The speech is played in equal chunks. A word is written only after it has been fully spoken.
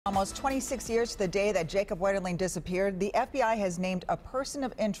Almost 26 years to the day that Jacob Wetterling disappeared, the FBI has named a person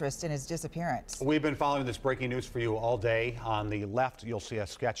of interest in his disappearance. We've been following this breaking news for you all day. On the left, you'll see a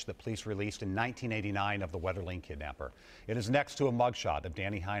sketch that police released in 1989 of the Wetterling kidnapper. It is next to a mugshot of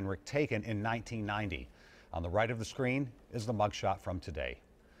Danny Heinrich taken in 1990. On the right of the screen is the mugshot from today.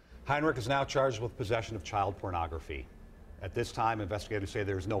 Heinrich is now charged with possession of child pornography. At this time, investigators say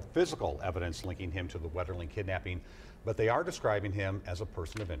there is no physical evidence linking him to the Wetterling kidnapping, but they are describing him as a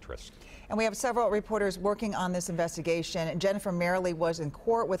person of interest. And we have several reporters working on this investigation. Jennifer Mayerle was in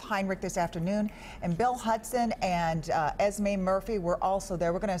court with Heinrich this afternoon, and Bill Hudson and Esme Murphy were also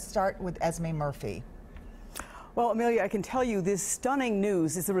there. We're going to start with Esme Murphy. Well, Amelia, I can tell you this stunning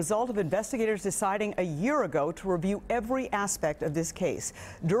news is the result of investigators deciding a year ago to review every aspect of this case.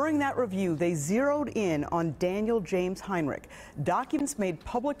 During that review, they zeroed in on Daniel James Heinrich. Documents made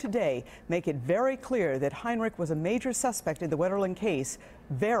public today make it very clear that Heinrich was a major suspect in the Wetterling case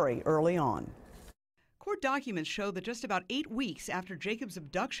very early on. Court documents show that just about 8 weeks after Jacob's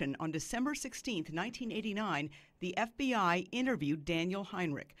abduction on December 16, 1989, the FBI interviewed Daniel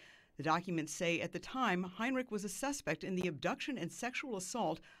Heinrich. The documents say at the time, Heinrich was a suspect in the abduction and sexual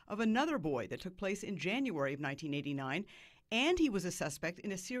assault of another boy that took place in January of 1989, and he was a suspect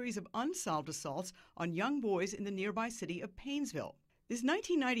in a series of unsolved assaults on young boys in the nearby city of Painesville. This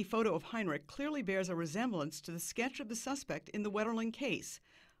 1990 photo of Heinrich clearly bears a resemblance to the sketch of the suspect in the Wetterling case.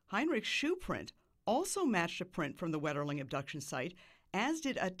 Heinrich's shoe print also matched a print from the Wetterling abduction site, as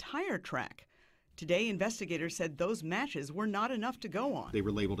did a tire track. Today, investigators said those matches were not enough to go on. They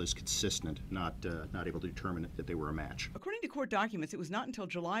were labeled as consistent, not able to determine that they were a match. According to court documents, it was not until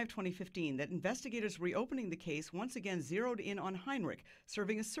July of 2015 that investigators reopening the case once again zeroed in on Heinrich,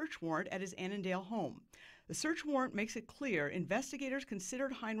 serving a search warrant at his Annandale home. The search warrant makes it clear investigators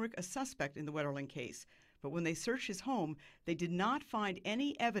considered Heinrich a suspect in the Wetterling case. But when they searched his home, they did not find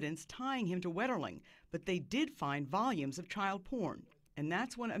any evidence tying him to Wetterling, but they did find volumes of child porn. And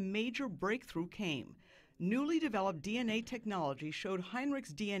that's when a major breakthrough came. Newly developed DNA technology showed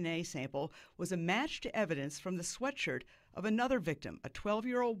Heinrich's DNA sample was a match to evidence from the sweatshirt of another victim, a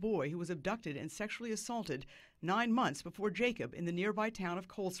 12-year-old boy who was abducted and sexually assaulted 9 months before Jacob in the nearby town of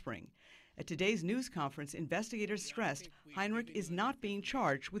Cold Spring. At today's news conference, investigators stressed Heinrich is not being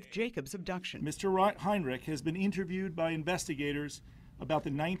charged with Jacob's abduction. Mr. Heinrich has been interviewed by investigators about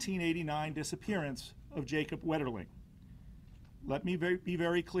the 1989 disappearance of Jacob Wetterling. Let me be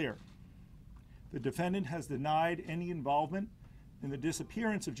very clear. The defendant has denied any involvement in the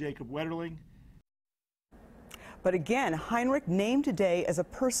disappearance of Jacob Wetterling. But again, Heinrich named today as a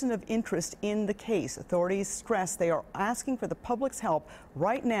person of interest in the case. Authorities stress they are asking for the public's help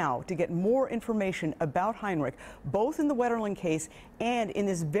right now to get more information about Heinrich, both in the Wetterling case and in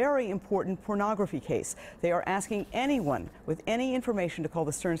this very important pornography case. They are asking anyone with any information to call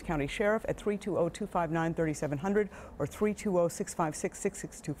the Stearns County Sheriff at 320-259-3700 or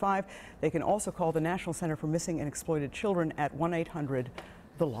 320-656-6625. They can also call the National Center for Missing and Exploited Children at 1-800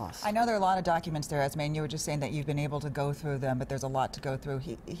 The Lost. I know there are a lot of documents there, Esme, and you were just saying that you've been able to go through them, but there's a lot to go through.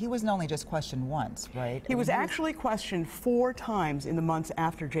 He wasn't only just questioned once, right? He was actually questioned 4 times in the months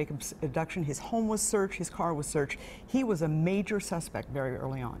after Jacob's abduction. His home was searched, his car was searched. He was a major suspect very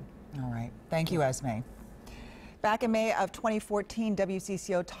early on. All right. Thank you, Esme. Back in May of 2014,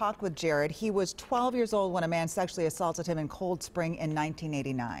 WCCO talked with Jared. He was 12 years old when a man sexually assaulted him in Cold Spring in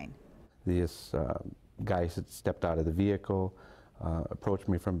 1989. This guy stepped out of the vehicle, approached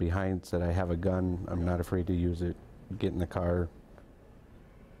me from behind, said, "I have a gun, I'm not afraid to use it, get in the car."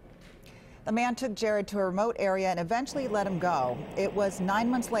 The man took Jared to a remote area and eventually let him go. It was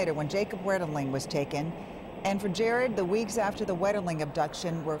 9 months later when Jacob Wetterling was taken. And for Jared, the weeks after the Wetterling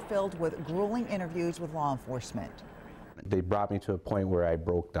abduction were filled with grueling interviews with law enforcement. They brought me to a point where I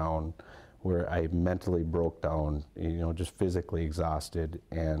broke down, where I mentally broke down, just physically exhausted,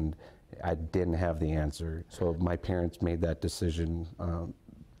 and I didn't have the answer. So my parents made that decision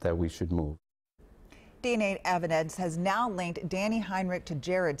that we should move. DNA evidence has now linked Danny Heinrich to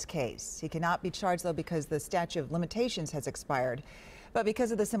Jared's case. He cannot be charged, though, because the statute of limitations has expired. But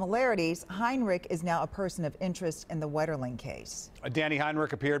because of the similarities, Heinrich is now a person of interest in the Wetterling case. Danny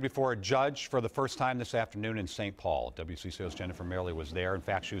Heinrich appeared before a judge for the first time this afternoon in St. Paul. WCCO's Jennifer Mayerle was there. In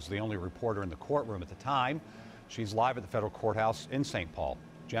fact, she was the only reporter in the courtroom at the time. She's live at the federal courthouse in St. Paul.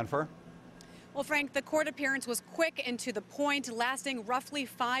 Jennifer? Well, Frank, the court appearance was quick and to the point, lasting roughly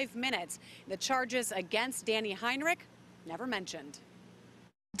 5 minutes. The charges against Danny Heinrich never mentioned.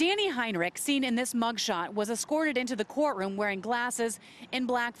 Danny Heinrich, seen in this mugshot, was escorted into the courtroom wearing glasses in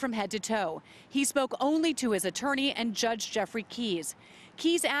black from head to toe. He spoke only to his attorney and Judge Jeffrey Keyes.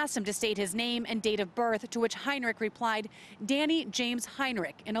 Keys asked him to state his name and date of birth, to which Heinrich replied, Danny James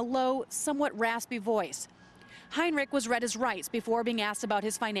Heinrich, in a low, somewhat raspy voice. Heinrich was read his rights before being asked about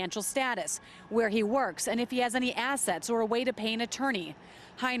his financial status, where he works, and if he has any assets or a way to pay an attorney.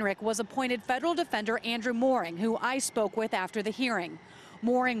 Heinrich was appointed federal defender Andrew Mooring, who I spoke with after the hearing.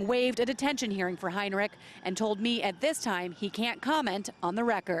 Mooring waived a detention hearing for Heinrich and told me at this time he can't comment on the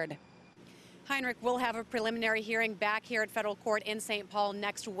record. Heinrich will have a preliminary hearing back here at federal court in St. Paul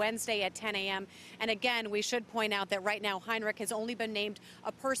next Wednesday at 10 a.m. And again, we should point out that right now Heinrich has only been named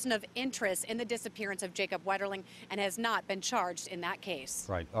a person of interest in the disappearance of Jacob Wetterling and has not been charged in that case.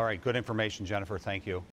 Right. All right. Good information, Jennifer. Thank you.